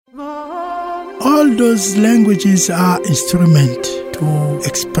all those languages are instruments to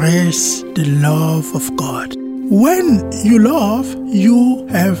express the love of God. When you love, you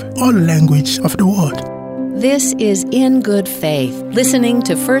have all language of the world. This is In Good Faith, listening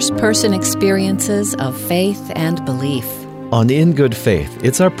to first-person experiences of faith and belief. On In Good Faith,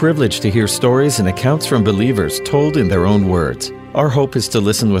 it's our privilege to hear stories and accounts from believers told in their own words. Our hope is to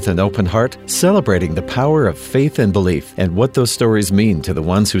listen with an open heart, celebrating the power of faith and belief and what those stories mean to the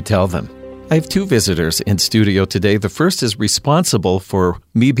ones who tell them. I have two visitors in studio today. The first is responsible for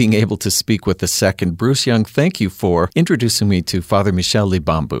me being able to speak with the second. Bruce Young, thank you for introducing me to Father Michel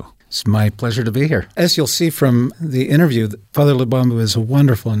Libambu. It's my pleasure to be here. As you'll see from the interview, Father Libambu is a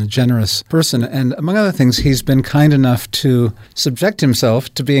wonderful and a generous person. And among other things, he's been kind enough to subject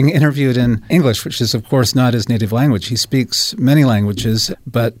himself to being interviewed in English, which is, of course, not his native language. He speaks many languages,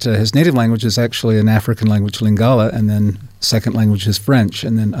 but his native language is actually an African language, Lingala, and then second language is French,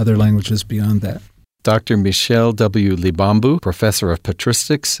 and then other languages beyond that. Dr. Michel W. Libambu, professor of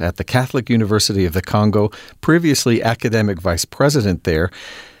patristics at the Catholic University of the Congo, previously academic vice president there.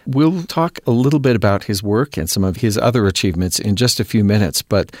 We'll talk a little bit about his work and some of his other achievements in just a few minutes,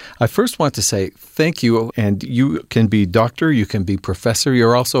 but I first want to say thank you, and you can be doctor, you can be professor,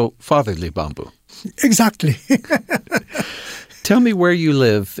 you're also Father Libambu. Exactly. Tell me where you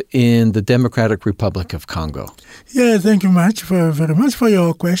live in the Democratic Republic of Congo. Yeah, thank you very much for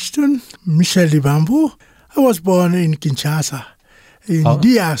your question. Michel Libambu. I was born in Kinshasa, in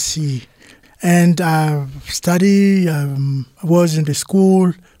DRC. And I studied, I was in the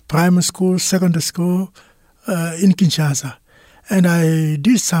school, primary school, secondary school in Kinshasa. And I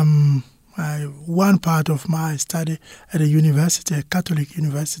did one part of my study at a university, a Catholic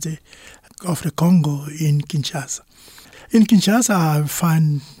University of the Congo in Kinshasa. In Kinshasa,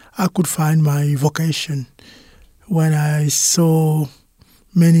 I could find my vocation when I saw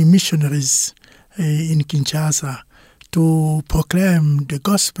many missionaries in Kinshasa to proclaim the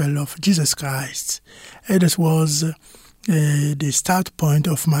gospel of Jesus Christ. And this was the start point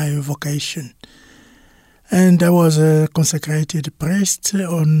of my vocation. And I was a consecrated priest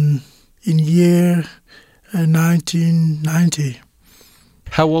in year 1990.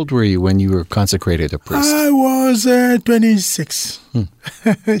 How old were you when you were consecrated a priest? I was 26.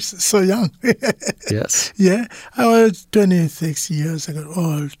 So young. Yes. Yeah, I was 26 years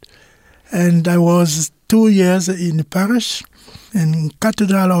old. And I was 2 years in the parish in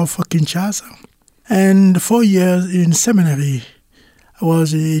Cathedral of Kinshasa and 4 years in seminary. I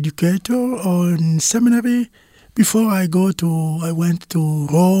was an educator in seminary before I went to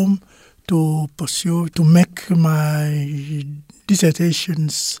Rome to make my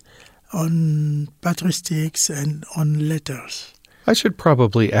dissertations on patristics and on letters. I should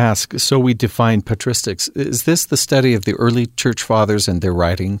probably ask, so we define patristics. Is this the study of the early church fathers and their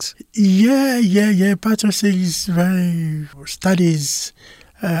writings? Yeah. Patristics studies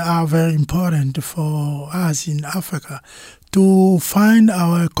are very important for us in Africa to find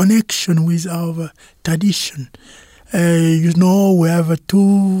our connection with our tradition. We have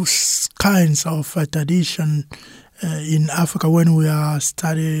two kinds of tradition in Africa when we are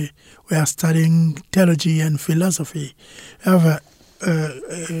studying theology and philosophy. We have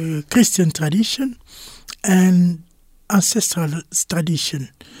a Christian tradition and ancestral tradition.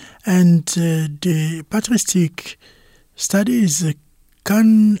 And the patristic studies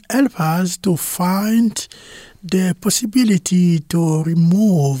can help us to find the possibility to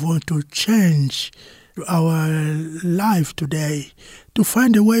remove or to change our life today, to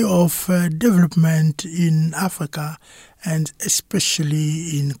find a way of development in Africa and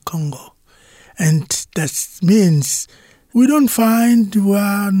especially in Congo. And that means we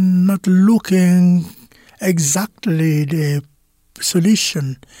are not looking exactly the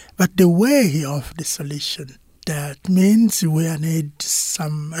solution, but the way of the solution. That means we need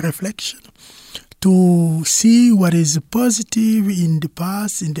some reflection to see what is positive in the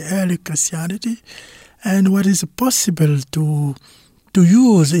past, in the early Christianity, and what is possible to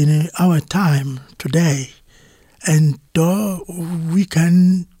use in our time today. And we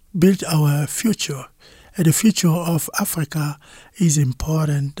can build our future. And the future of Africa is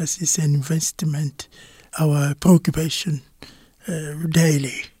important. This is an investment, our preoccupation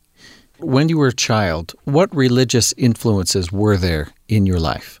daily. When you were a child, what religious influences were there in your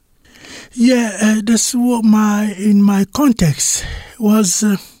life? Yeah, that's what in my context was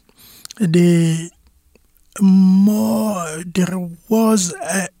there was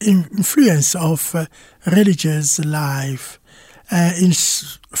influence of religious life.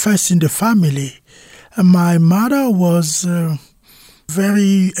 First in the family, my mother was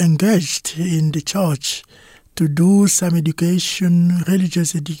very engaged in the church to do some education,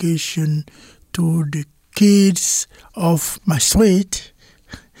 religious education to the kids of my street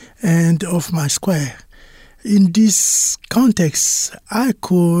and of my square. In this context, I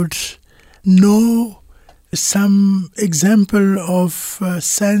could know some example of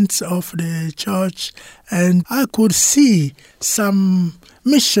saints of the church, and I could see some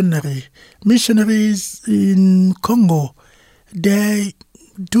missionaries in Congo. They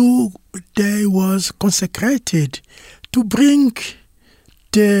was consecrated to bring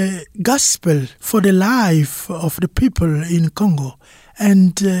the gospel for the life of the people in Congo.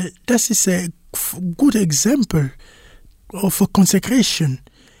 And that is a good example of a consecration.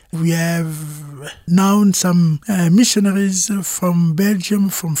 We have known some missionaries from Belgium,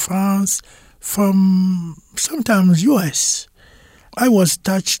 from France, from sometimes US. I was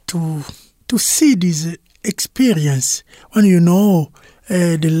touched to see this experience when you know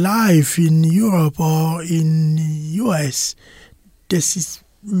the life in Europe or in US. This is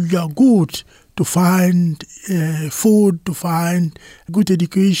good to find food, to find good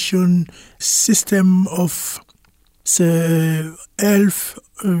education, system of health,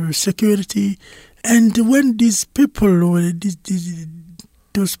 security. And when these people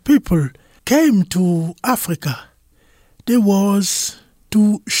came to Africa, they was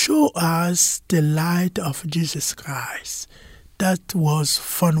to show us the light of Jesus Christ. That was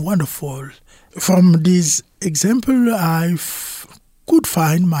fun, wonderful. From this example, I could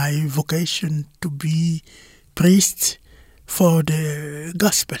find my vocation to be priest for the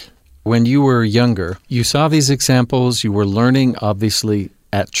gospel. When you were younger, you saw these examples, you were learning, obviously,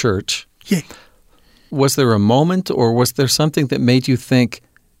 at church. Yeah. Was there a moment or was there something that made you think,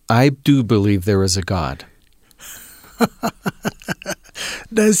 I do believe there is a God?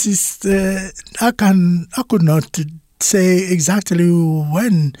 This is, I could not say exactly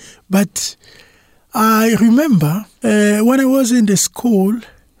when, but I remember when I was in the school,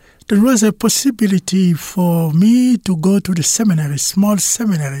 there was a possibility for me to go to the seminary, small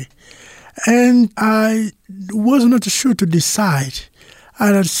seminary, and I was not sure to decide.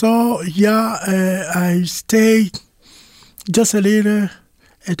 And so, I stayed just a little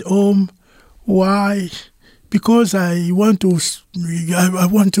at home. Why? Because I want to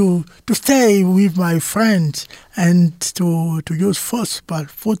stay with my friends and to use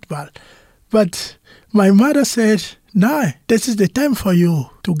football. But my mother said, "No, this is the time for you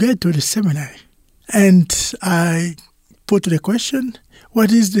to get to the seminary." And I put the question,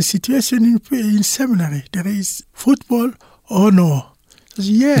 what is the situation in seminary? There is football or no?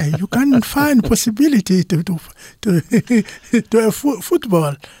 Yeah, you can find possibility to have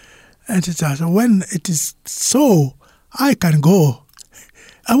football. And it says, when it is so, I can go.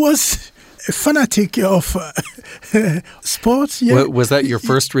 I was a fanatic of sports. Yeah. Was that your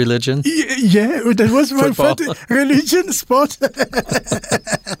first religion? Yeah, that was my first religion, sport.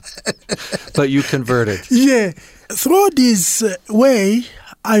 But you converted. Yeah. Through this way,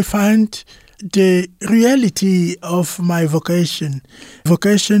 I find the reality of my vocation.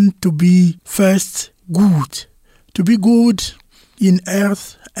 Vocation to be first good. To be good in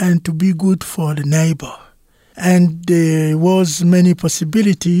earth and to be good for the neighbor. And there was many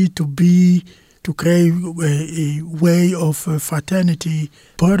possibility to create a way of fraternity,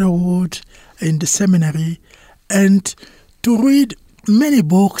 brotherhood in the seminary, and to read many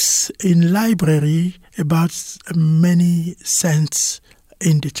books in library about many saints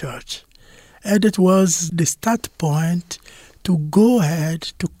in the church. And it was the start point to go ahead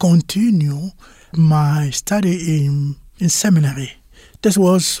to continue my study in seminary. This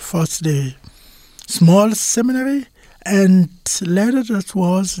was first the small seminary, and later that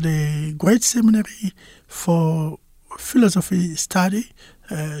was the great seminary for philosophy study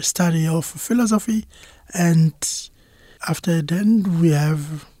of philosophy, and after then we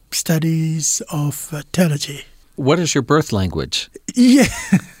have studies of theology. What is your birth language? Yeah,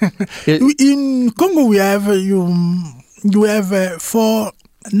 in Congo we have you have 4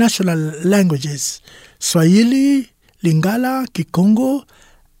 national languages: Swahili, Lingala, Kikongo,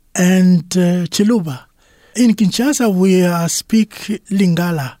 and Chiluba. In Kinshasa, we speak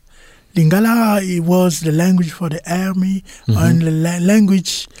Lingala. Lingala was the language for the army and the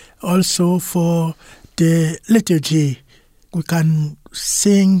language also for the liturgy. We can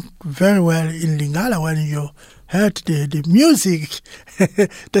sing very well in Lingala when you heard the music.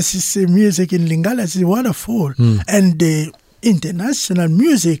 This is music in Lingala. It's wonderful. And the international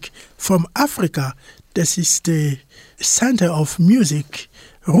music from Africa, this is the center of music,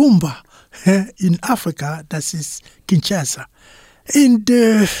 rumba, in Africa, that is Kinshasa. In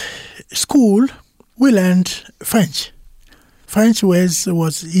the school, we learned French. French is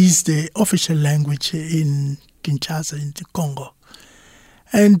the official language in Kinshasa, in the Congo.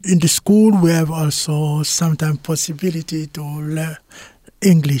 And in the school, we have also sometimes possibility to learn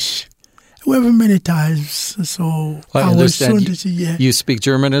English. We have many times, so I understand yeah. You speak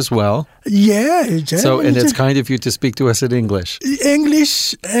German as well. Yeah, German. So, and it's kind of you to speak to us in English.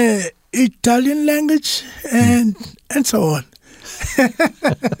 English, Italian language, and so on.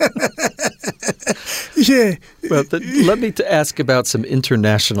 Yeah. Well, let me ask about some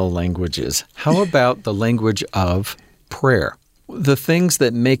international languages. How about the language of prayer? The things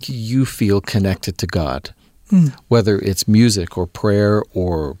that make you feel connected to God. Whether it's music or prayer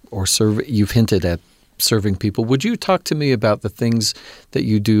or you've hinted at serving people. Would you talk to me about the things that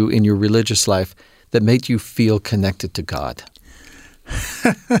you do in your religious life that make you feel connected to God?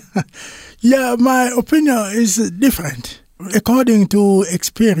 Yeah, my opinion is different. According to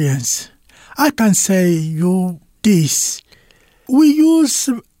experience, I can say you this. We use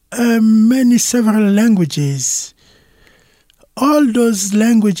several languages. All those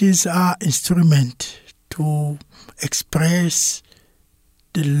languages are instruments to express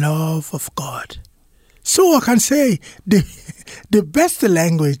the love of God. So I can say the best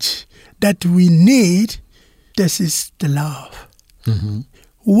language that we need, this is the love. Mm-hmm.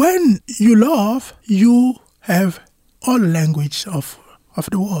 When you love, you have all language of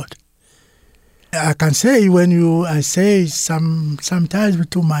the world. I can say I say sometimes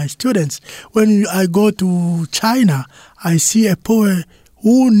to my students, when I go to China, I see a poet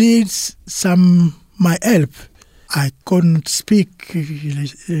who needs my help. I couldn't speak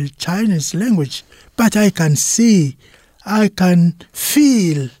Chinese language, but I can see, I can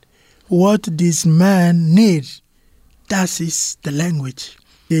feel what this man needs. That is the language.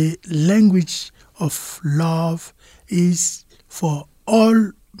 The language of love is for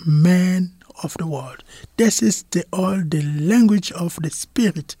all men of the world. This is the language of the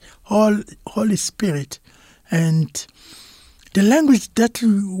Spirit, Holy Spirit, and the language that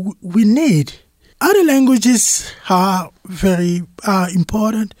we need. Other languages are very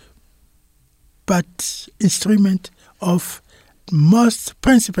important, but instrument of most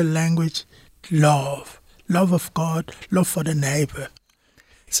principal language, love of God, love for the neighbor.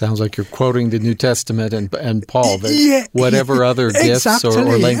 Sounds like you're quoting the New Testament and Paul, that whatever other gifts or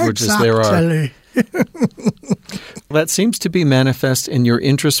languages there are. That seems to be manifest in your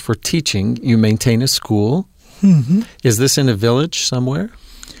interest for teaching. You maintain a school. Mm-hmm. Is this in a village somewhere?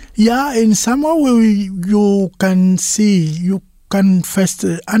 Yeah, in somewhere where you can see, you can first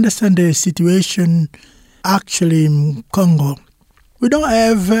understand the situation actually in Congo. We don't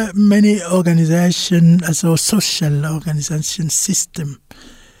have many organizations as a social organization system.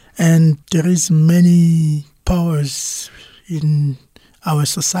 And there is many powers in our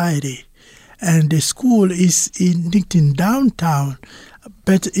society. And the school is in downtown,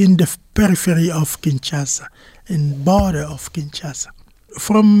 but in the periphery of Kinshasa, in border of Kinshasa.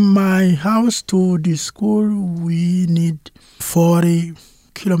 From my house to the school, we need 40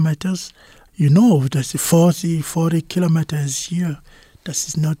 kilometers. You know, that's 40 kilometers here. That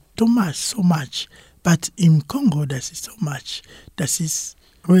is not so much. But in Congo, that is so much. That is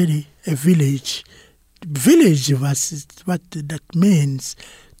really a village. Village, what that means.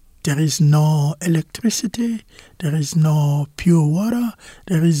 There is no electricity, there is no pure water,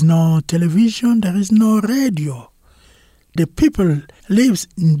 there is no television, there is no radio. The people live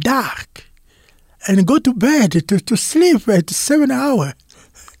in dark and go to bed to sleep at 7 hours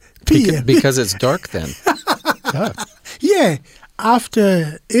p.m. Because it's dark then. Yeah.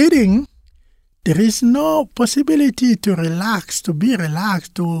 After eating, there is no possibility to relax, to be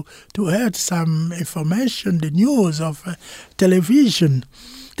relaxed, to hear some information, the news of television.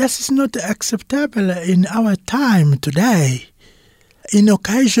 That is not acceptable in our time today. In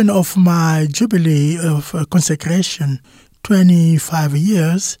occasion of my jubilee of consecration, 25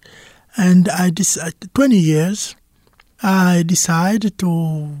 years, and 20 years, I decided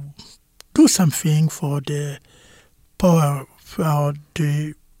to do something for the poor, for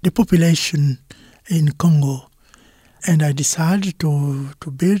the population in Congo. And I decided to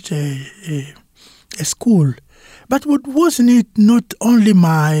build a school. But what wasn't it not only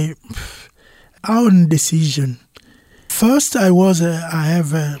my own decision? First, I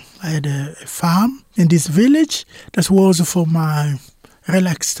had a farm in this village that was for my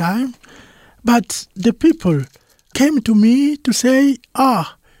relaxed time. But the people came to me to say,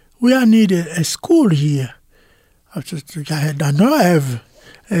 we need a school here. I don't have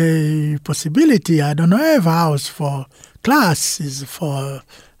a possibility. I don't have a house for classes, for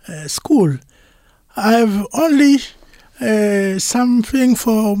school. I have only something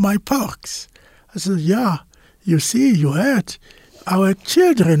for my parks. I said, you see, you heard. our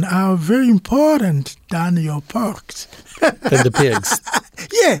children are very important than your porks. And the pigs.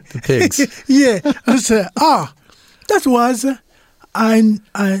 Yeah. The pigs. Yeah. I said, that was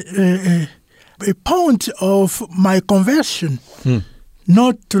a point of my conversion.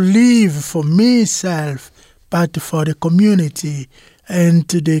 Not to live for myself, but for the community. And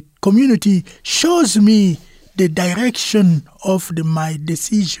the community shows me the direction of my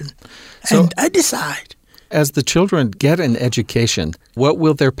decision. So, and I decide. As the children get an education, what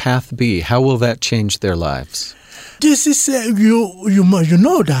will their path be? How will that change their lives? This is you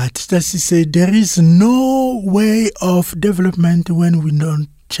know that there is no way of development when we don't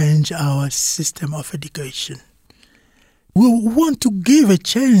change our system of education. We want to give a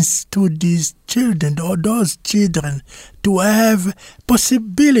chance to these children or those children to have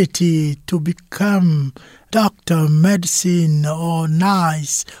possibility to become doctor, medicine, or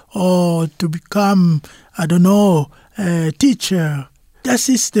nurse, or to become, a teacher. That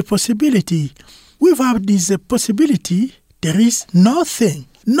is the possibility. Without this possibility, there is nothing.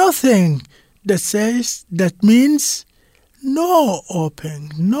 Nothing that means no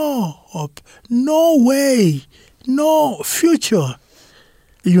open, no hope, no way, no future.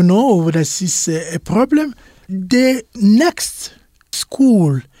 You know, this is a problem. The next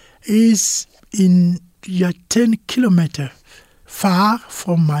school is in 10 kilometers far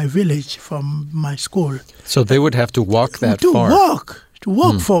from my village, from my school. So they would have to walk that far. To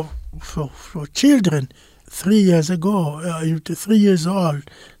walk for children 3 years ago, 3 years old.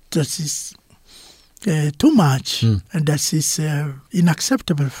 That is too much, and that is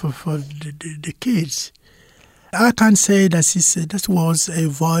unacceptable for the kids. I can say that was a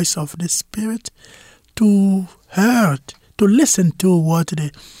voice of the Spirit to listen to what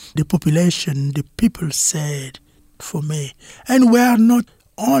the population, the people said for me. And we are not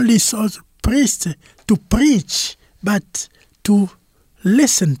only sort of priests to preach, but to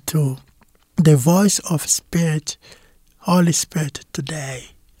listen to the voice of Spirit, Holy Spirit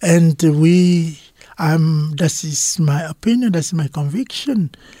today. And that is my opinion, that's my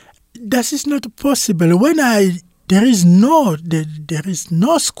conviction. That is not possible. When there is no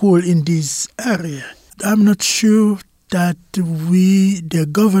school in this area, I'm not sure that the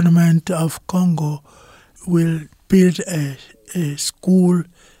government of Congo will build a school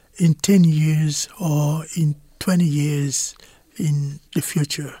in 10 years or in 20 years in the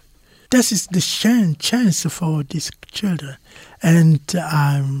future. That is the chance for these children. And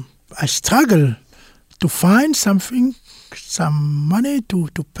I struggle to find some money to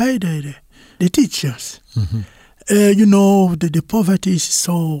pay the teachers. Mm-hmm. The poverty is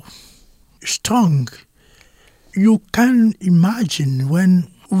so strong. You can imagine when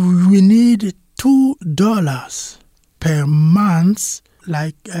we need $2 per month,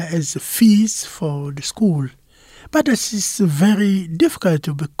 like as fees for the school. But this is very difficult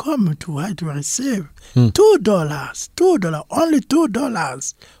to receive. $2, only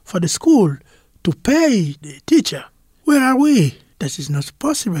 $2 for the school to pay the teacher. Where are we? That is not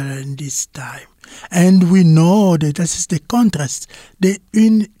possible in this time. And we know that this is the contrast.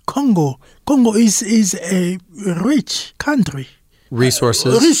 In Congo is a rich country.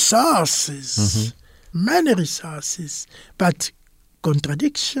 Resources. Many resources. But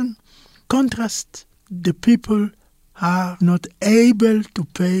contrast, the people are not able to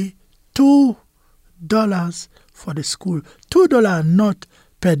pay $2 for the school. $2 not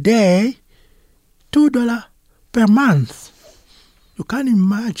per day, $2 per month. You can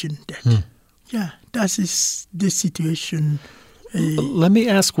imagine that. Yeah, that is the situation. Let me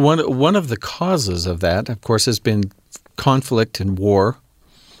ask, one of the causes of that, of course, has been conflict and war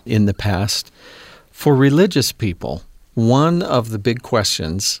in the past. For religious people, one of the big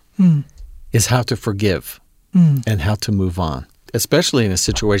questions is how to forgive and how to move on, especially in a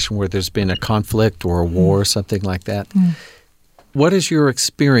situation where there's been a conflict or a war or something like that. What is your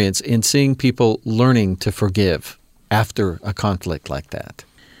experience in seeing people learning to forgive after a conflict like that?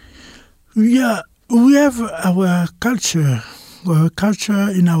 Yeah, we have our culture.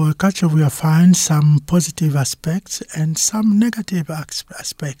 In our culture, we find some positive aspects and some negative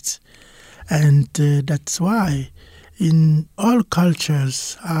aspects. And that's why in all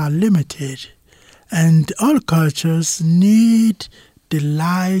cultures are limited. And all cultures need the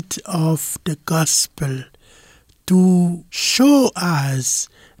light of the gospel to show us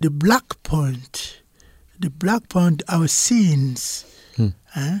the black point, our sins.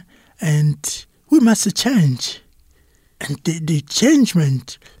 And we must change. And the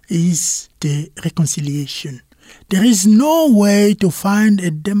changement is the reconciliation. There is no way to find a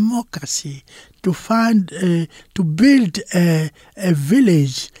democracy, to build a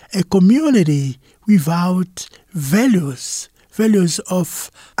village, a community without values values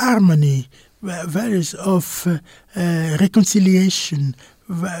of harmony, values of reconciliation,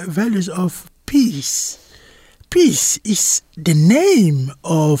 values of peace. Peace is the name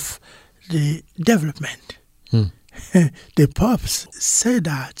of the development. The Pope says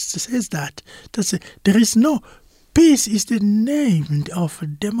that there is no peace is the name of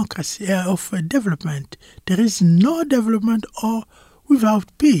democracy, of development. There is no development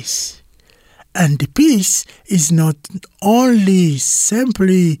without peace. And the peace is not only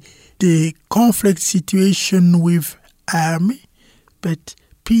simply the conflict situation with army, but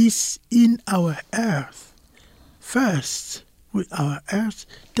peace in our earth. First, with our earth,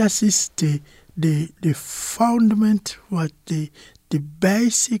 that is the fundament, the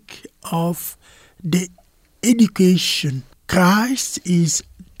basic of the education. Christ is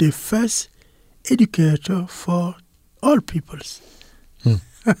the first educator for all peoples.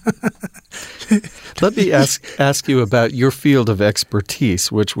 Let me ask you about your field of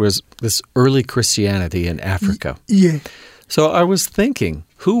expertise, which was this early Christianity in Africa. Yeah. So I was thinking,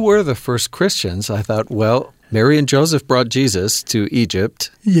 who were the first Christians? I thought, well, Mary and Joseph brought Jesus to Egypt,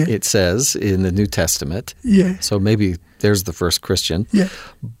 it says in the New Testament. Yeah. So maybe there's the first Christian. Yeah.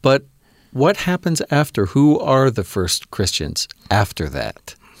 But what happens after? Who are the first Christians after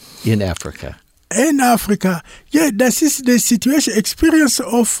that in Africa? In Africa, this is the situation, experience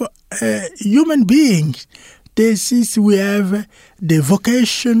of human beings. We have the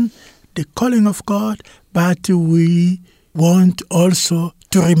vocation, the calling of God, but we want also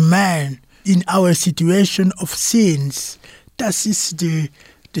to remain in our situation of sins. That is the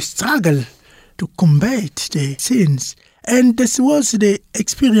struggle to combat the sins. And this was the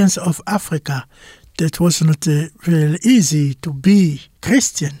experience of Africa. That was not really easy to be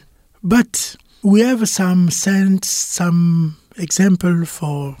Christian. But we have some example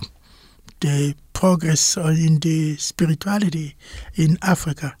for the progress in the spirituality in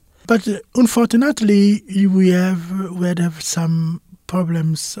Africa. But unfortunately, we have some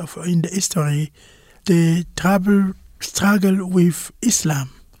problems in the history. The struggle with Islam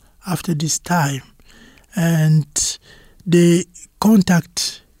after this time, and the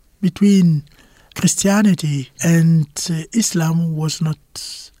contact between Christianity and Islam was not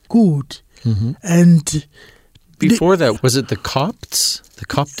good. Mm-hmm. And before that, was it the Copts? The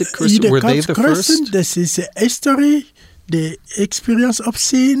Coptic Christians? Were they the first? This is history, the experience of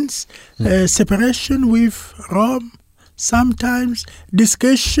sins, separation with Rome, sometimes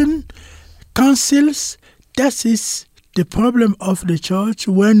discussion, councils. That is the problem of the church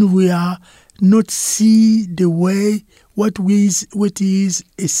when we are not see the way what is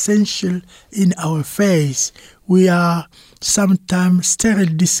essential in our faith. We are sometimes sterile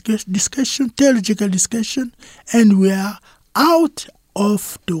discussion, theological discussion, and we are out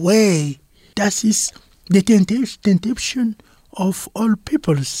of the way. That is the temptation of all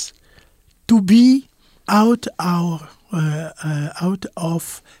peoples to be out of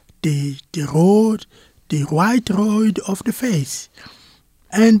the road, the right road of the faith.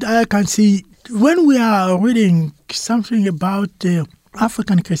 And I can see when we are reading something about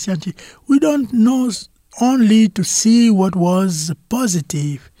African Christianity, we don't know only to see what was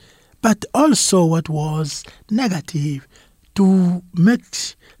positive, but also what was negative, to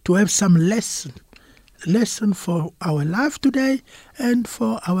have some lesson for our life today and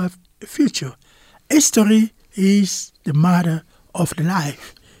for our future. History is the mother of the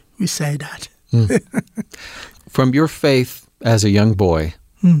life. We say that. From your faith as a young boy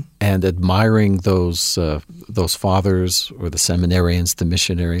and admiring those fathers or the seminarians, the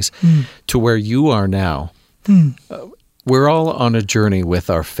missionaries, to where you are now, we're all on a journey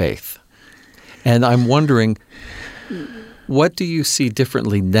with our faith. And I'm wondering, what do you see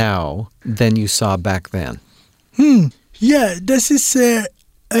differently now than you saw back then? Yeah, this is a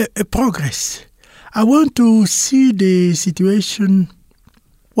progress. I want to see the situation,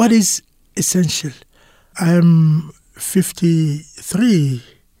 what is essential. I'm 53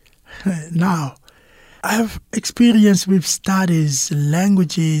 now. I have experience with studies,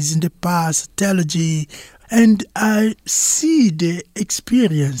 languages in the past, theology, and I see the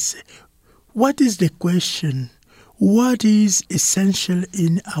experience. What is the question? What is essential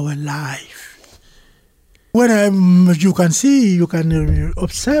in our life? When you can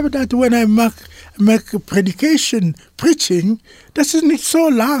observe that when I make preaching, that isn't so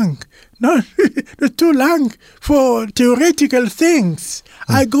long. No, too long for theoretical things.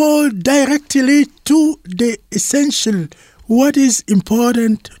 I go directly to the essential, what is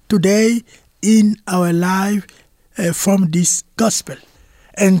important today in our life from this gospel.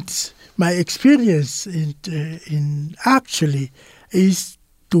 And my experience in actually is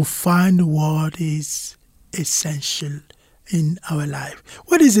to find what is essential in our life.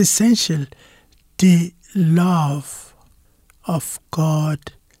 What is essential? The love of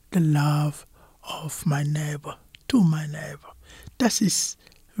God, the love of my neighbor, to my neighbor. That is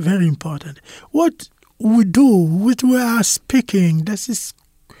very important. What we do, what we are speaking, that is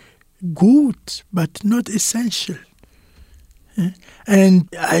good, but not essential. And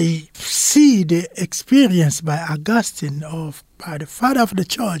I see the experience by Augustine, by the father of the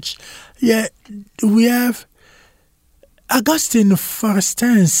church. Yeah, we have Augustine, for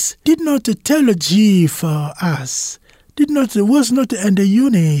instance, did not theology for us. Was not in the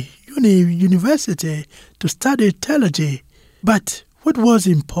university to study theology. But what was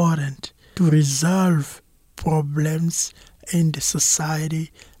important? To resolve problems in the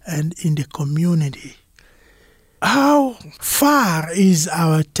society and in the community. How far is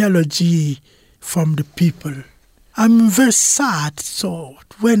our theology from the people? I'm very sad. So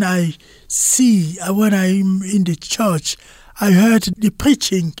when I'm in the church, I heard the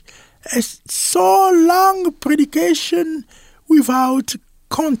preaching. A so long predication without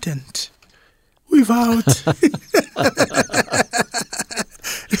content. Without...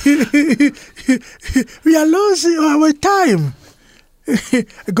 We are losing our time.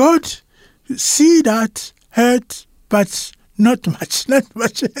 God see that, hurt, but not much.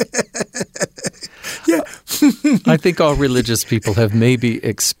 Yeah. I think all religious people have maybe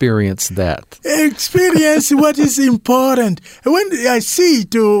experienced that. Experience what is important. When I see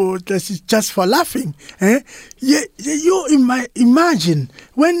this is just for laughing. You imagine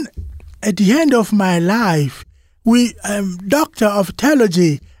when at the end of my life, I'm doctor of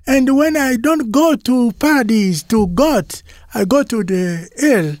theology, and when I don't go to paradise, to God, I go to the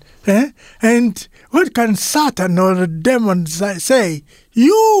hell. And what can Satan or the demons say?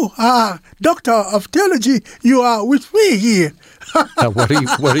 You are doctor of theology. You are with me here. What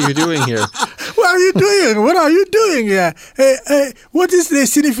are you doing here? What are you doing? What are you doing here? What is the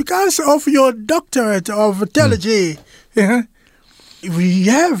significance of your doctorate of theology? We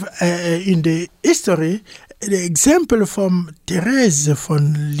have in the history the example from Thérèse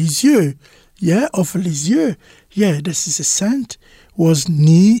from Lisieux, of Lisieux. This is a saint. Was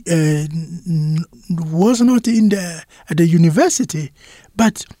not at the university,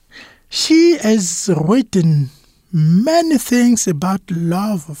 but she has written many things about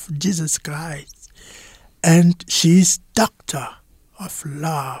love of Jesus Christ, and she is doctor of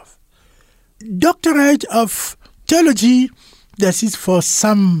love. Doctorate of theology, that is for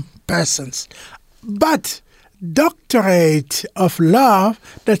some persons, but doctorate of love,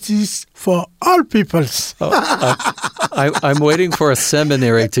 that is for all peoples. I'm waiting for a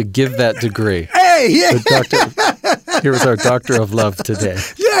seminary to give that degree. Hey, yeah. Here's our Doctor of Love today.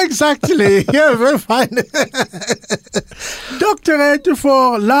 Yeah, exactly. Yeah, very fine. Doctorate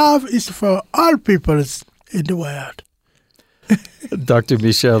for love is for all peoples in the world. Dr.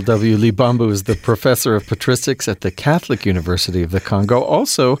 Michel W. Libambu is the professor of patristics at the Catholic University of the Congo.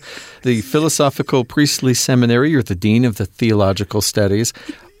 Also, the Philosophical Priestly Seminary. You're the Dean of the Theological Studies.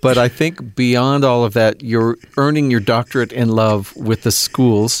 But I think beyond all of that, you're earning your doctorate in love with the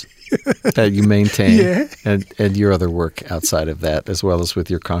schools that you maintain and your other work outside of that, as well as with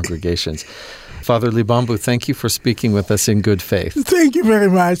your congregations. Father Libambu, thank you for speaking with us in good faith. Thank you very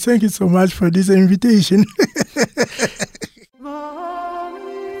much. Thank you so much for this invitation.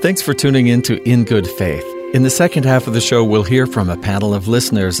 Thanks for tuning in to In Good Faith. In the second half of the show, we'll hear from a panel of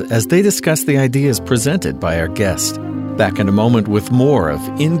listeners as they discuss the ideas presented by our guest. Back in a moment with more of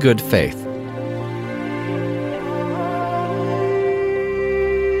In Good Faith.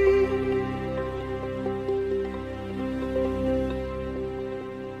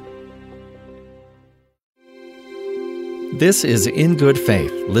 This is In Good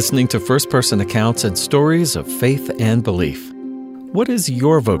Faith, listening to first-person accounts and stories of faith and belief. What is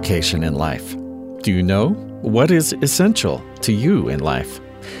your vocation in life? Do you know? What is essential to you in life?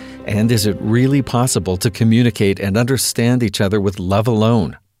 And is it really possible to communicate and understand each other with love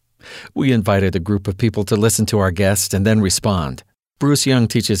alone? We invited a group of people to listen to our guest and then respond. Bruce Young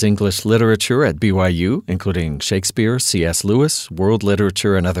teaches English literature at BYU, including Shakespeare, C.S. Lewis, world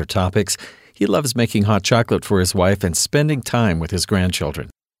literature, and other topics. He loves making hot chocolate for his wife and spending time with his grandchildren.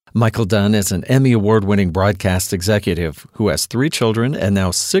 Michael Dunn is an Emmy Award-winning broadcast executive who has 3 children and now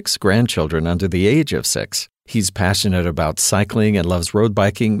 6 grandchildren under the age of 6. He's passionate about cycling and loves road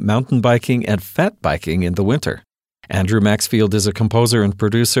biking, mountain biking, and fat biking in the winter. Andrew Maxfield is a composer and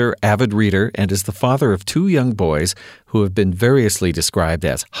producer, avid reader, and is the father of 2 young boys who have been variously described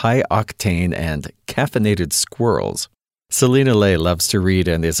as high-octane and caffeinated squirrels. Selena Lay loves to read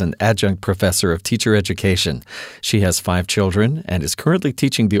and is an adjunct professor of teacher education. She has 5 children and is currently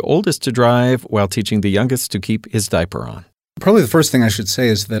teaching the oldest to drive while teaching the youngest to keep his diaper on. Probably the first thing I should say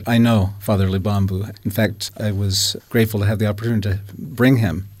is that I know Father Lubambo. In fact, I was grateful to have the opportunity to bring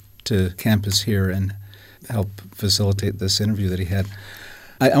him to campus here and help facilitate this interview that he had.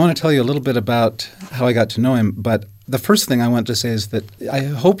 I want to tell you a little bit about how I got to know him, but the first thing I want to say is that I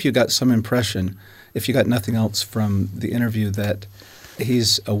hope you got some impression, if you got nothing else from the interview, that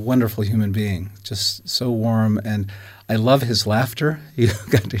he's a wonderful human being, just so warm, and I love his laughter. You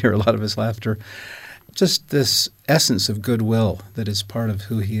got to hear a lot of his laughter. Just this essence of goodwill that is part of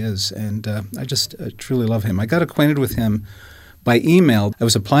who he is, and I just truly love him. I got acquainted with him by email. I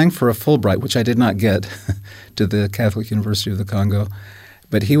was applying for a Fulbright, which I did not get, to the Catholic University of the Congo,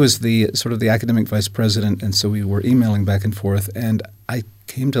 but he was the sort of the academic vice president, and so we were emailing back and forth, and I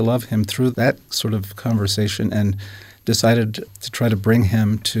came to love him through that sort of conversation and decided to try to bring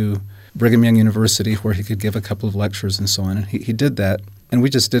him to Brigham Young University where he could give a couple of lectures and so on, and he did that. And we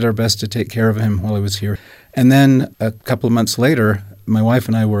just did our best to take care of him while he was here. And then a couple of months later, my wife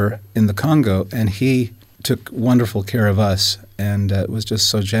and I were in the Congo, and he took wonderful care of us and was just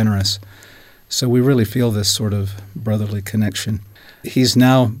so generous. So we really feel this sort of brotherly connection. He's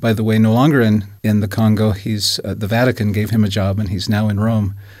now, by the way, no longer in the Congo. He's the Vatican gave him a job, and he's now in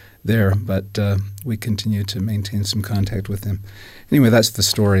Rome there. But we continue to maintain some contact with him. Anyway, that's the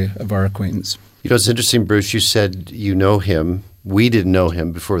story of our acquaintance. You know, it's interesting, Bruce, you said you know him. We didn't know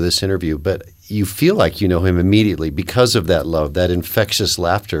him before this interview, but you feel like you know him immediately because of that love, that infectious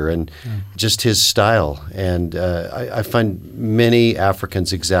laughter, and just his style. And I find many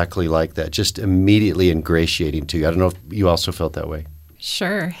Africans exactly like that, just immediately ingratiating to you. I don't know if you also felt that way.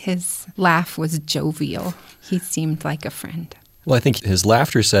 Sure. His laugh was jovial. He seemed like a friend. Well, I think his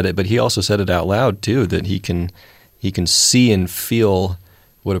laughter said it, but he also said it out loud, too, that he can see and feel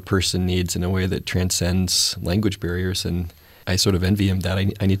what a person needs in a way that transcends language barriers. And I sort of envy him that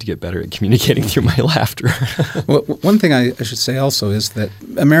I need to get better at communicating through my laughter. Well, one thing I should say also is that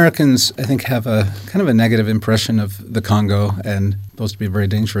Americans, I think, have a kind of a negative impression of the Congo and supposed to be a very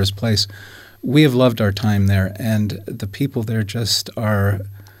dangerous place. We have loved our time there, and the people there just are,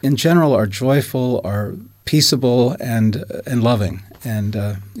 in general, are joyful, are peaceable, and loving. And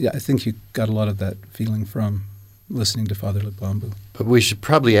I think you got a lot of that feeling from listening to Father Lubambo. But we should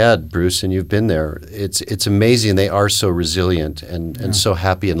probably add, Bruce, and you've been there, it's amazing they are so resilient and so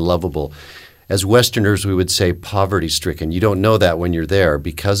happy and lovable. As Westerners, we would say poverty-stricken. You don't know that when you're there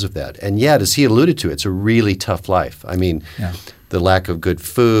because of that. And yet, as he alluded to, it's a really tough life. I mean, the lack of good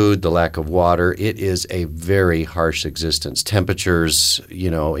food, the lack of water, it is a very harsh existence. Temperatures,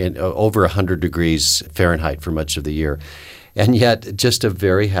 in over 100 degrees Fahrenheit for much of the year. And yet, just a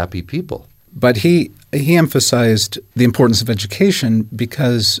very happy people. But he emphasized the importance of education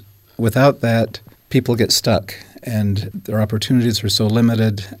because without that, people get stuck and their opportunities are so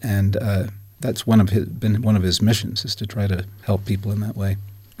limited. And that's been one of his missions, is to try to help people in that way.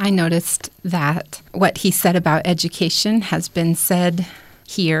 I noticed that what he said about education has been said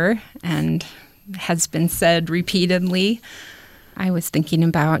here and has been said repeatedly. I was thinking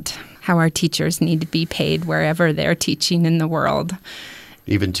about how our teachers need to be paid wherever they're teaching in the world.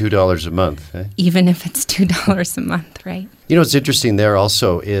 Even $2 a month. Eh? Even if it's $2 a month, right? You know, what's interesting there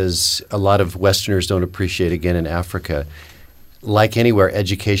also is a lot of Westerners don't appreciate, again, in Africa, like anywhere,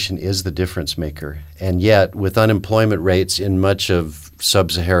 education is the difference maker. And yet, with unemployment rates in much of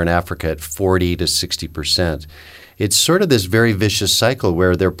sub-Saharan Africa at 40 to 60%, it's sort of this very vicious cycle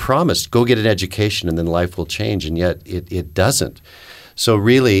where they're promised, go get an education and then life will change, and yet it doesn't. So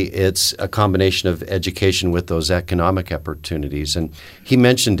really, it's a combination of education with those economic opportunities. And he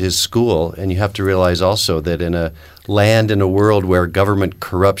mentioned his school, and you have to realize also that in a land, in a world where government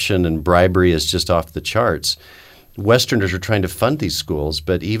corruption and bribery is just off the charts, Westerners are trying to fund these schools,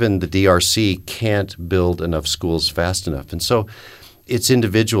 but even the DRC can't build enough schools fast enough. And so it's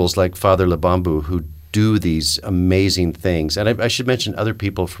individuals like Father Lubambo who do these amazing things. And I should mention other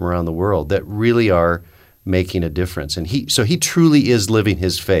people from around the world that really are making a difference. And he truly is living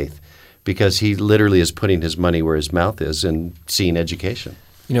his faith because he literally is putting his money where his mouth is and seeing education.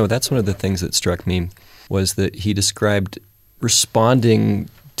 You know, that's one of the things that struck me was that he described responding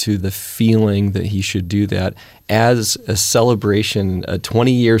to the feeling that he should do that as a celebration, a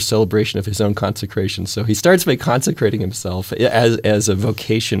 20-year celebration of his own consecration. So he starts by consecrating himself as a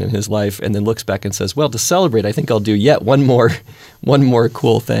vocation in his life and then looks back and says, well, to celebrate, I think I'll do yet one more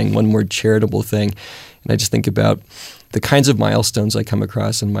cool thing, one more charitable thing. And I just think about the kinds of milestones I come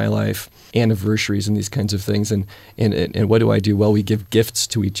across in my life, anniversaries and these kinds of things. And what do I do? Well, we give gifts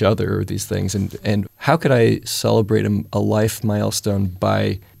to each other or these things. And how could I celebrate a life milestone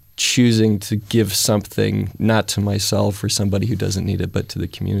by choosing to give something not to myself or somebody who doesn't need it, but to the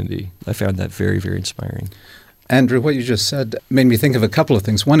community? I found that very, very inspiring. Andrew, what you just said made me think of a couple of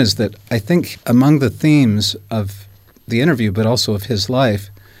things. One is that I think among the themes of the interview, but also of his life,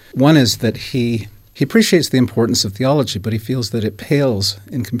 one is that he appreciates the importance of theology, but he feels that it pales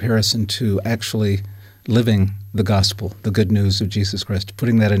in comparison to actually living the gospel, the good news of Jesus Christ,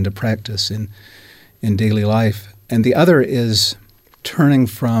 putting that into practice in daily life. And the other is turning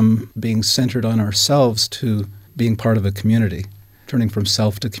from being centered on ourselves to being part of a community, turning from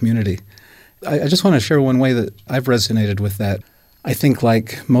self to community. I just want to share one way that I've resonated with that. I think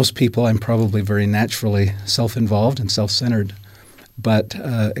like most people, I'm probably very naturally self-involved and self-centered, but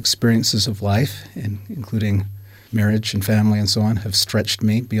experiences of life, including marriage and family and so on, have stretched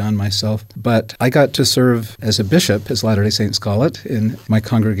me beyond myself. But I got to serve as a bishop, as Latter-day Saints call it, in my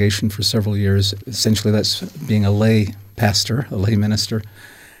congregation for several years. Essentially, that's being a lay pastor, a lay minister.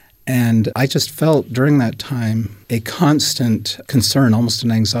 And I just felt during that time a constant concern, almost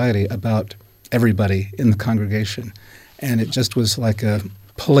an anxiety about everybody in the congregation. And it just was like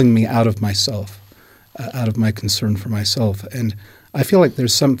pulling me out of myself, out of my concern for myself. And I feel like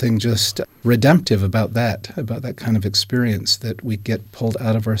there's something just redemptive about that kind of experience, that we get pulled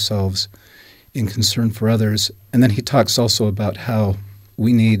out of ourselves in concern for others. And then he talks also about how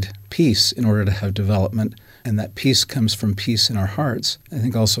we need peace in order to have development, and that peace comes from peace in our hearts. I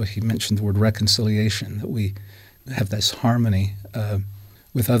think also he mentioned the word reconciliation, that we have this harmony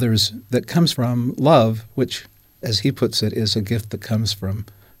with others that comes from love, which, as he puts it, is a gift that comes from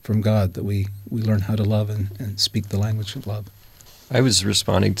God, that we learn how to love and speak the language of love. I was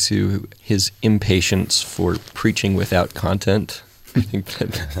responding to his impatience for preaching without content. I think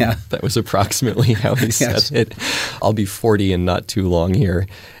that was approximately how he said it. I'll be 40 and not too long here.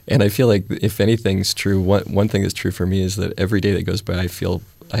 And I feel like if anything's true, one thing that's true for me is that every day that goes by, I feel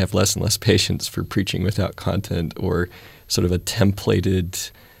I have less and less patience for preaching without content or sort of a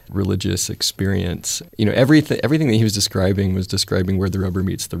templated religious experience. You know, everything that he was describing where the rubber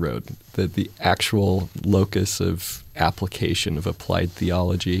meets the road, the actual locus of application of applied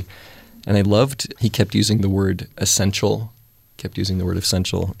theology. And I loved, he kept using the word essential.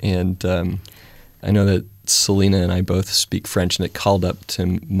 And I know that Selena and I both speak French, and it called up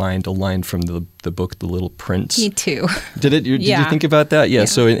to mind a line from the book The Little Prince. Me too. Did it? Did you think about that? Yeah.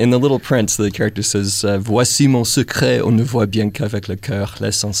 So in The Little Prince, the character says, Voici mon secret, on ne voit bien qu'avec le cœur,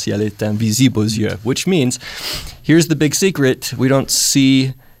 l'essentiel est invisible aux yeux, which means, here's the big secret, we don't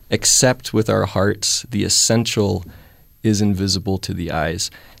see except with our hearts. The essential is invisible to the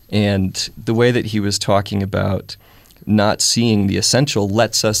eyes. And the way that he was talking about not seeing the essential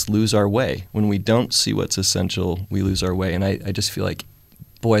lets us lose our way. When we don't see what's essential, we lose our way. And I just feel like,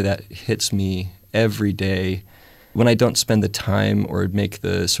 boy, that hits me every day when I don't spend the time or make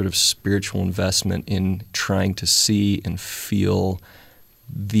the sort of spiritual investment in trying to see and feel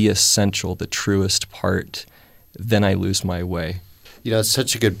the essential, the truest part, then I lose my way. You know, it's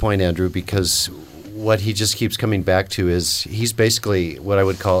such a good point, Andrew, because what he just keeps coming back to is he's basically what I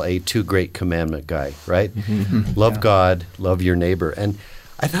would call a two great commandment guy, right? Mm-hmm. Love God, love your neighbor. And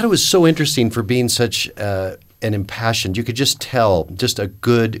I thought it was so interesting for being such an impassioned, you could just tell, just a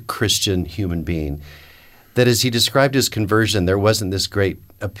good Christian human being, that as he described his conversion, there wasn't this great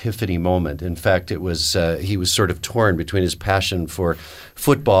epiphany moment. In fact, it was he was sort of torn between his passion for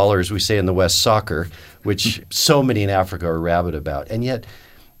football, or as we say in the West, soccer, which so many in Africa are rabid about. And yet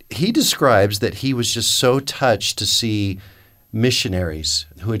he describes that he was just so touched to see missionaries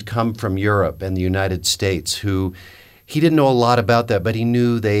who had come from Europe and the United States, who he didn't know a lot about that, but he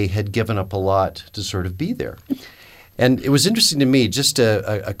knew they had given up a lot to sort of be there. And it was interesting to me, just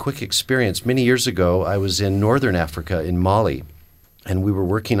a quick experience. Many years ago, I was in northern Africa, in Mali, and we were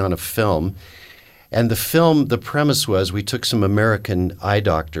working on a film. And the premise was we took some American eye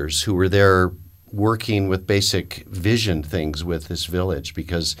doctors who were there working with basic vision things with this village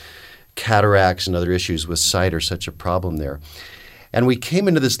because cataracts and other issues with sight are such a problem there. And we came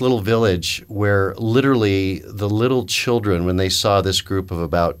into this little village where literally the little children, when they saw this group of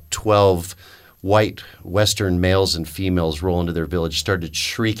about 12 white Western males and females roll into their village, started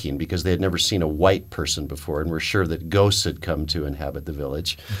shrieking because they had never seen a white person before and were sure that ghosts had come to inhabit the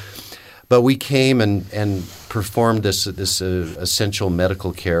village. But we came and performed this essential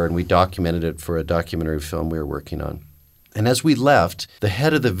medical care, and we documented it for a documentary film we were working on. And as we left, the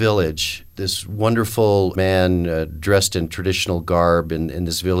head of the village, this wonderful man dressed in traditional garb in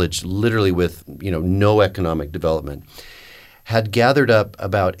this village, literally with no economic development, had gathered up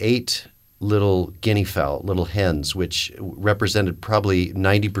about 8 little guinea fowl, little hens, which represented probably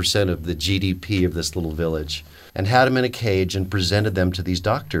 90% of the GDP of this little village, and had them in a cage and presented them to these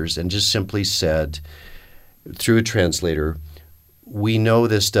doctors and just simply said, through a translator, we know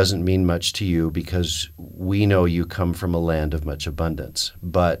this doesn't mean much to you because we know you come from a land of much abundance.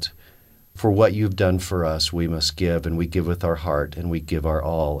 But for what you've done for us, we must give, and we give with our heart, and we give our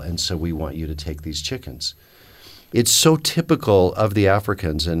all, and so we want you to take these chickens. It's so typical of the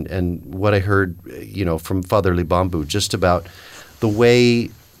Africans, and what I heard, from Father Libambu, just about the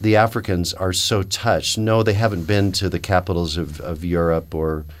way the Africans are so touched. No, they haven't been to the capitals of Europe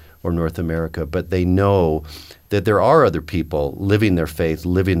or North America, but they know that there are other people living their faith,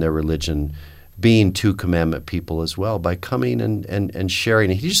 living their religion, being two commandment people as well by coming and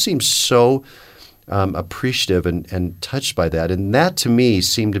sharing. He just seems so appreciative and touched by that. And that to me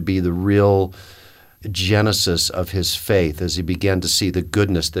seemed to be the real genesis of his faith as he began to see the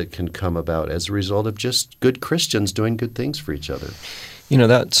goodness that can come about as a result of just good Christians doing good things for each other.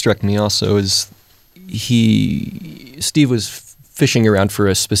 That struck me also as Steve was fishing around for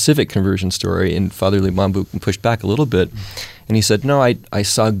a specific conversion story, and Father Libambu pushed back a little bit, and he said, no, I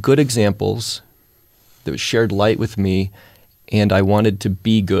saw good examples that shared light with me, and I wanted to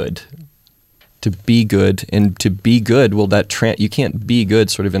be good. To be good, and to be good, well, you can't be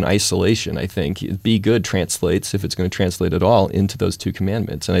good sort of in isolation, I think. Be good translates, if it's going to translate at all, into those two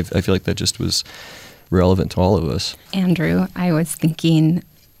commandments, and I feel like that just was relevant to all of us. Andrew, I was thinking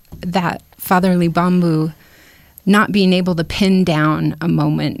that Father Libambu not being able to pin down a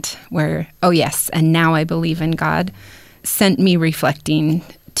moment where, oh yes, and now I believe in God, sent me reflecting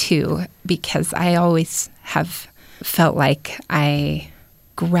too, because I always have felt like I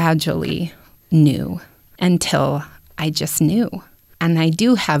gradually knew until I just knew. And I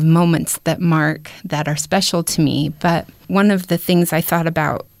do have moments that are special to me, but one of the things I thought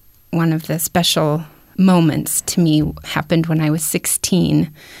about, one of the special moments to me happened when I was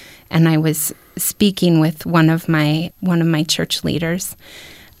 16, and I was speaking with one of my church leaders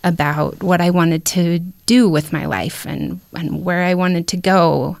about what I wanted to do with my life and where I wanted to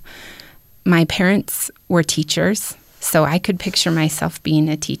go. My parents were teachers, so I could picture myself being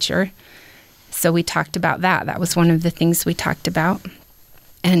a teacher. So we talked about that. That was one of the things we talked about.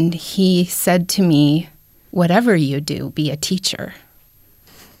 And he said to me, whatever you do, be a teacher.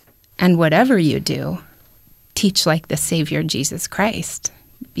 And whatever you do, teach like the Savior Jesus Christ,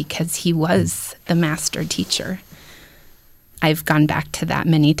 because he was the master teacher. I've gone back to that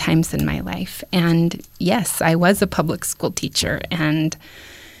many times in my life. And yes, I was a public school teacher, and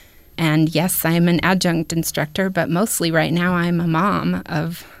yes, I'm an adjunct instructor, but mostly right now I'm a mom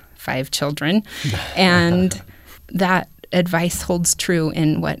of 5 children. And that advice holds true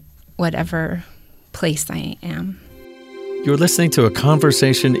in whatever place I am. You're listening to a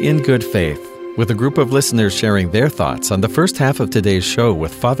conversation in good faith with a group of listeners sharing their thoughts on the first half of today's show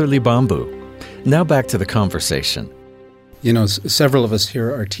with Father Libambu. Now back to the conversation. Several of us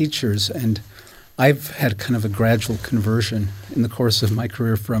here are teachers, and I've had kind of a gradual conversion in the course of my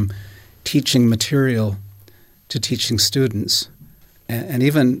career from teaching material to teaching students, and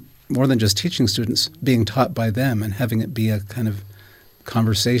even more than just teaching students, being taught by them and having it be a kind of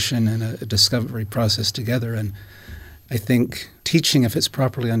conversation and a discovery process together. And I think teaching, if it's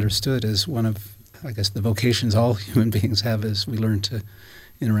properly understood, is one of, I guess, the vocations all human beings have as we learn to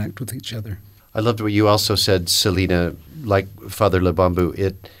interact with each other. I loved what you also said, Selena, like Father Libambu.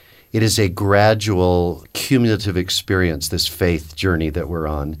 It is a gradual, cumulative experience, this faith journey that we're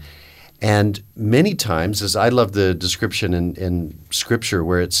on. And many times, as I love the description in Scripture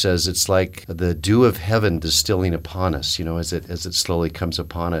where it says it's like the dew of heaven distilling upon us, as it slowly comes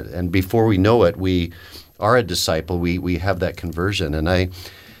upon it. And before we know it, we are a disciple. We have that conversion. And I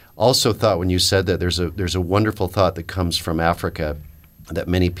also thought when you said that there's a wonderful thought that comes from Africa that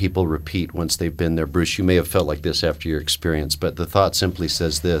many people repeat once they've been there. Bruce, you may have felt like this after your experience, but the thought simply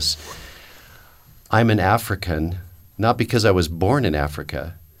says this: I'm an African, not because I was born in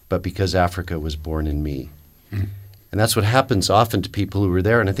Africa, but because Africa was born in me. Mm-hmm. And that's what happens often to people who are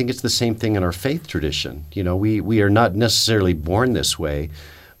there. And I think it's the same thing in our faith tradition. We are not necessarily born this way,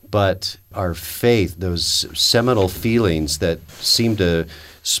 but our faith, those seminal feelings that seem to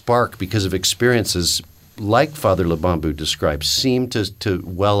spark because of experiences like Father Libambu describes, seem to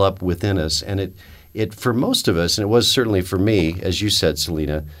well up within us. And it for most of us, and it was certainly for me, as you said,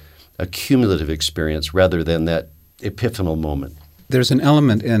 Selena, a cumulative experience rather than that epiphanal moment. There's an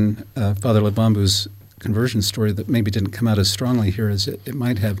element in Father Libambu's conversion story that maybe didn't come out as strongly here as it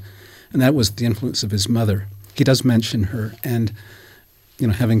might have, and that was the influence of his mother. He does mention her, and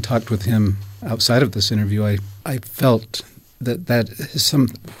having talked with him outside of this interview, I felt that is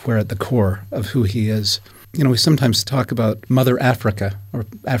somewhere at the core of who he is. We sometimes talk about Mother Africa, or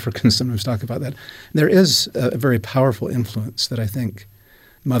Africans sometimes talk about that. There is a very powerful influence that I think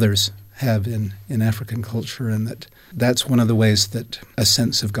mothers have in African culture, and that's one of the ways that a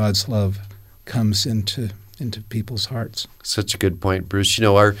sense of God's love comes into people's hearts. Such a good point, Bruce. You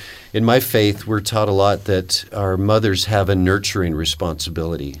know, in my faith, we're taught a lot that our mothers have a nurturing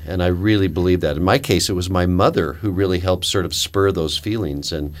responsibility, and I really believe that. In my case, it was my mother who really helped sort of spur those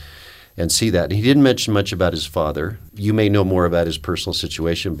feelings and see that. And he didn't mention much about his father. You may know more about his personal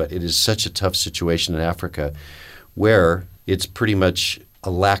situation, but it is such a tough situation in Africa where it's pretty much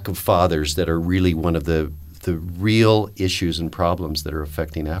a lack of fathers that are really one of the real issues and problems that are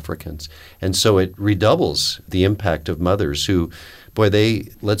affecting Africans. And so it redoubles the impact of mothers who, boy,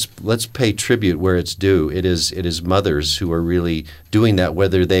 let's pay tribute where it's due. It is mothers who are really doing that,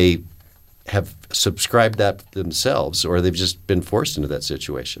 whether they have subscribed that themselves or they've just been forced into that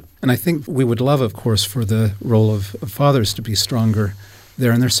situation. And I think we would love, of course, for the role of fathers to be stronger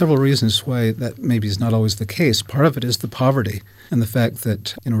there. And there are several reasons why that maybe is not always the case. Part of it is the poverty and the fact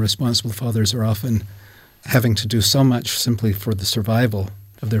that, responsible fathers are often having to do so much simply for the survival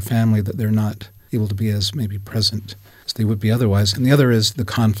of their family that they're not able to be as maybe present as they would be otherwise. And the other is the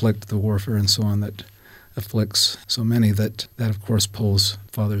conflict, the warfare, and so on that afflicts so many that of course pulls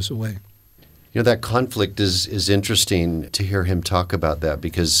fathers away. That conflict is interesting to hear him talk about that,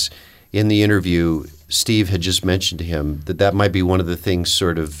 because in the interview, Steve had just mentioned to him that might be one of the things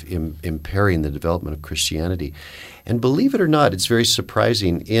sort of impairing the development of Christianity. And believe it or not, it's very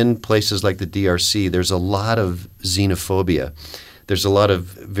surprising. In places like the DRC, there's a lot of xenophobia. There's a lot of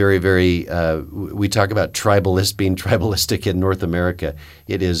very, very, we talk about being tribalistic in North America.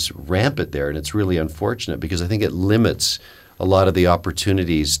 It is rampant there, and it's really unfortunate because I think it limits a lot of the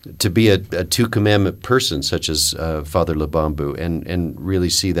opportunities to be a two-commandment person such as Father Lubambo and really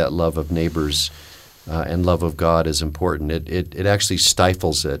see that love of neighbors and love of God is important. It actually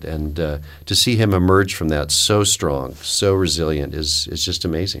stifles it, and to see him emerge from that so strong, so resilient is just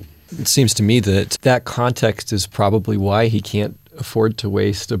amazing. It seems to me that context is probably why he can't afford to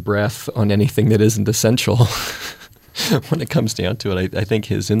waste a breath on anything that isn't essential when it comes down to it. I think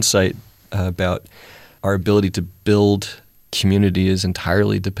his insight about our ability to build community is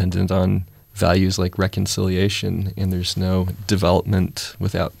entirely dependent on values like reconciliation, and there's no development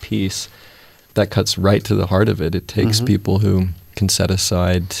without peace. That cuts right to the heart of it. It takes people who can set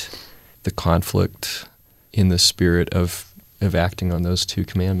aside the conflict in the spirit of acting on those two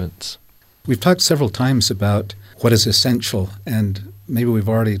commandments. We've talked several times about what is essential, and maybe we've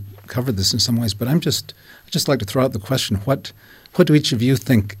already covered this in some ways, but I'd just like to throw out the question, what do each of you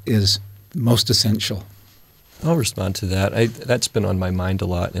think is most essential? I'll respond to that. That's been on my mind a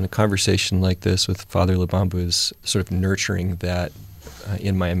lot. In a conversation like this with Father Lubambo is sort of nurturing that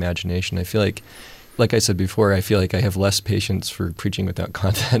in my imagination. I feel like I said before, I feel like I have less patience for preaching without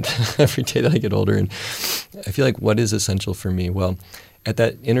content every day that I get older. And I feel like what is essential for me? Well, at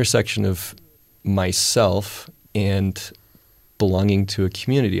that intersection of myself and belonging to a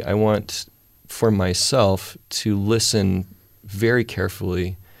community, I want for myself to listen very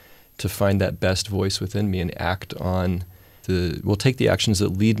carefully to find that best voice within me and act on take the actions that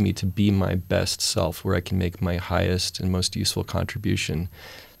lead me to be my best self, where I can make my highest and most useful contribution.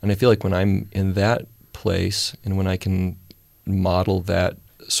 And I feel like when I'm in that place and when I can model that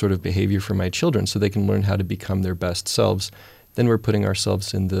sort of behavior for my children so they can learn how to become their best selves, then we're putting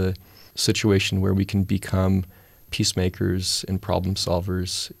ourselves in the situation where we can become peacemakers and problem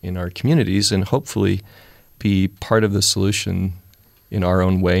solvers in our communities and hopefully be part of the solution in our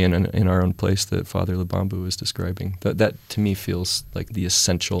own way and in our own place that Father Lubambo was describing. That to me feels like the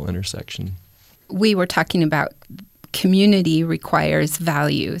essential intersection. We were talking about community requires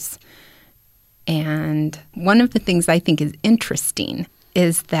values. And one of the things I think is interesting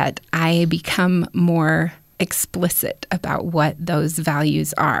is that I become more explicit about what those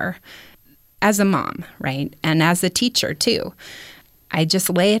values are as a mom, right? And as a teacher, too. I just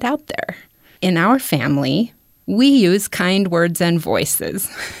lay it out there. In our family, we use kind words and voices.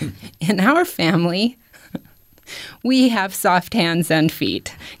 In our family, we have soft hands and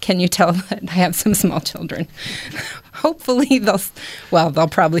feet. Can you tell that I have some small children? Hopefully they'll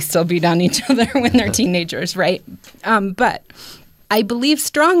probably still beat on each other when they're teenagers, right? But I believe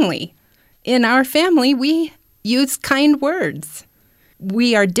strongly in our family, we use kind words.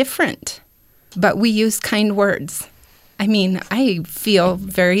 We are different, but we use kind words. I mean, I feel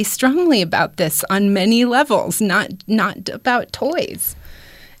very strongly about this on many levels, not about toys.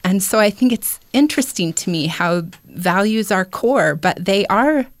 And so I think it's interesting to me how values are core, but they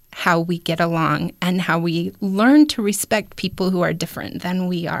are how we get along and how we learn to respect people who are different than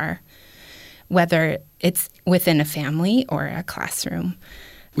we are, whether it's within a family or a classroom.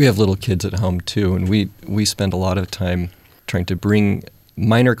 We have little kids at home, too, and we spend a lot of time trying to bring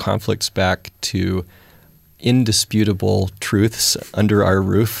minor conflicts back to indisputable truths under our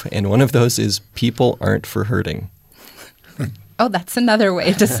roof. And one of those is people aren't for hurting. Oh, that's another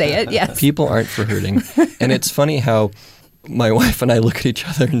way to say it, yes. People aren't for hurting. And it's funny how my wife and I look at each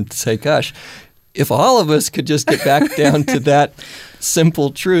other and say, gosh, if all of us could just get back down to that simple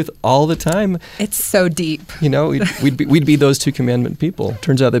truth all the time. It's so deep. We'd be those 2 commandment people.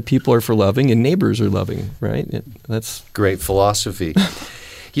 Turns out that people are for loving and neighbors are loving, right? That's great philosophy.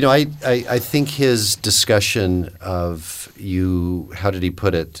 I think his discussion of how did he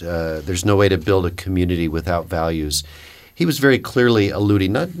put it? There's no way to build a community without values. He was very clearly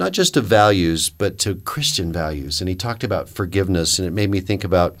alluding not just to values, but to Christian values. And he talked about forgiveness, and it made me think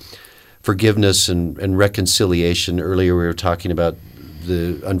about forgiveness and reconciliation. Earlier we were talking about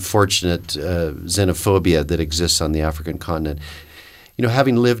the unfortunate xenophobia that exists on the African continent.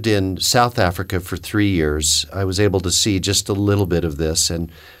 Having lived in South Africa for 3 years, I was able to see just a little bit of this.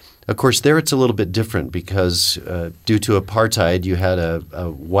 And of course, there it's a little bit different because due to apartheid, you had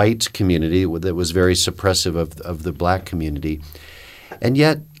a white community that was very suppressive of the black community. And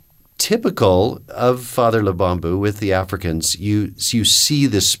yet, typical of Father Lubambo with the Africans, you see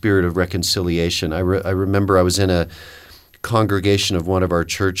this spirit of reconciliation. I remember I was in a congregation of one of our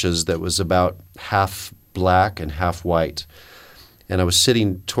churches that was about half black and half white. And I was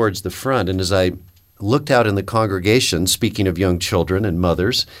sitting towards the front, and as I looked out in the congregation, speaking of young children and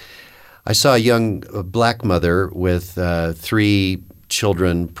mothers, I saw a young black mother with 3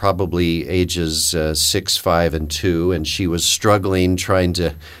 children, probably ages 6, 5, and 2, and she was struggling, trying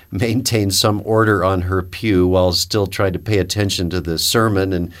to maintain some order on her pew while still trying to pay attention to the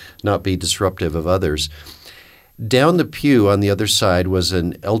sermon and not be disruptive of others. Down the pew on the other side was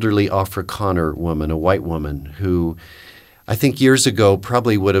an elderly Afrikaner woman, a white woman, who I think years ago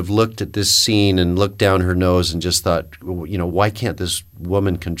probably would have looked at this scene and looked down her nose and just thought, why can't this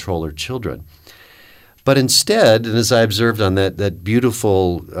woman control her children? But instead, and as I observed on that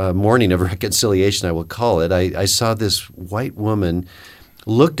beautiful morning of reconciliation, I will call it, I saw this white woman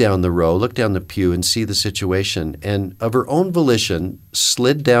look down the row, look down the pew and see the situation, and of her own volition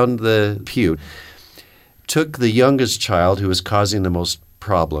slid down the pew, took the youngest child who was causing the most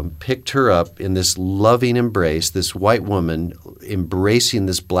problem, picked her up in this loving embrace, this white woman embracing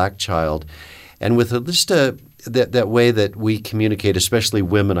this black child, and with just that way that we communicate, especially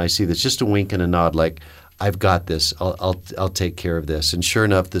women, I see this, just a wink and a nod, like, I've got this, I'll take care of this. And sure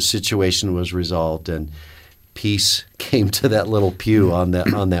enough, the situation was resolved, and peace came to that little pew on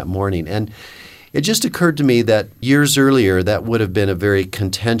that morning. And it just occurred to me that years earlier, that would have been a very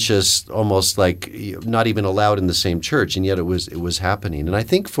contentious, almost like not even allowed in the same church, and yet it was happening. And I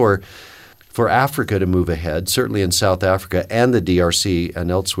think for Africa to move ahead, certainly in South Africa and the DRC and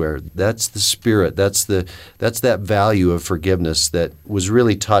elsewhere, that's the spirit, that's that value of forgiveness that was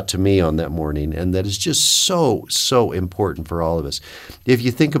really taught to me on that morning, and that is just so important for all of us. If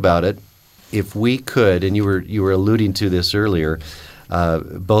you think about it, if we could, and you were alluding to this earlier,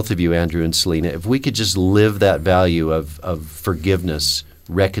 both of you, Andrew and Selena, if we could just live that value of forgiveness,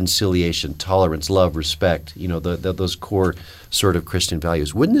 reconciliation, tolerance, love, respect, those core sort of Christian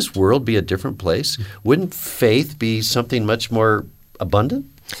values, wouldn't this world be a different place? Wouldn't faith be something much more abundant?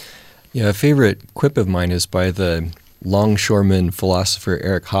 Yeah, a favorite quip of mine is by the longshoreman philosopher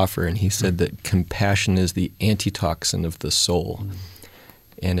Eric Hoffer, and he said that compassion is the antitoxin of the soul.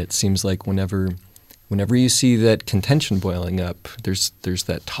 And it seems like whenever you see that contention boiling up, there's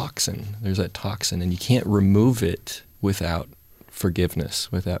that toxin. There's that toxin, and you can't remove it without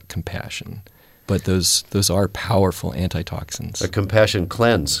forgiveness, without compassion. But those are powerful antitoxins. A compassion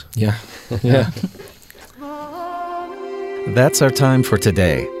cleanse. Yeah. That's our time for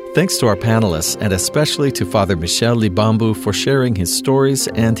today. Thanks to our panelists, and especially to Father Michel Libambo for sharing his stories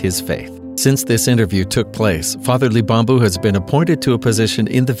and his faith. Since this interview took place, Father Libambo has been appointed to a position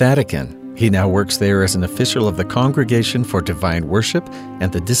in the Vatican. He now works there as an official of the Congregation for Divine Worship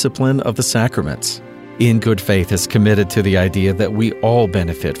and the Discipline of the Sacraments. In Good Faith is committed to the idea that we all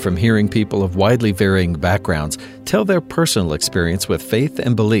benefit from hearing people of widely varying backgrounds tell their personal experience with faith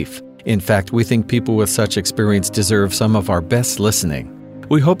and belief. In fact, we think people with such experience deserve some of our best listening.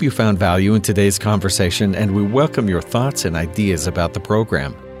 We hope you found value in today's conversation, and we welcome your thoughts and ideas about the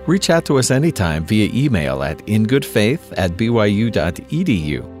program. Reach out to us anytime via email at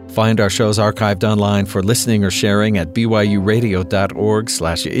ingoodfaith@byu.edu. Find our shows archived online for listening or sharing at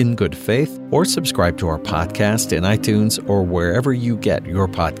byuradio.org/ingoodfaith, or subscribe to our podcast in iTunes or wherever you get your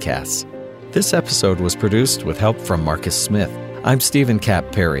podcasts. This episode was produced with help from Marcus Smith. I'm Stephen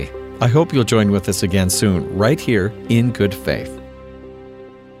Kapp Perry. I hope you'll join with us again soon, right here in Good Faith.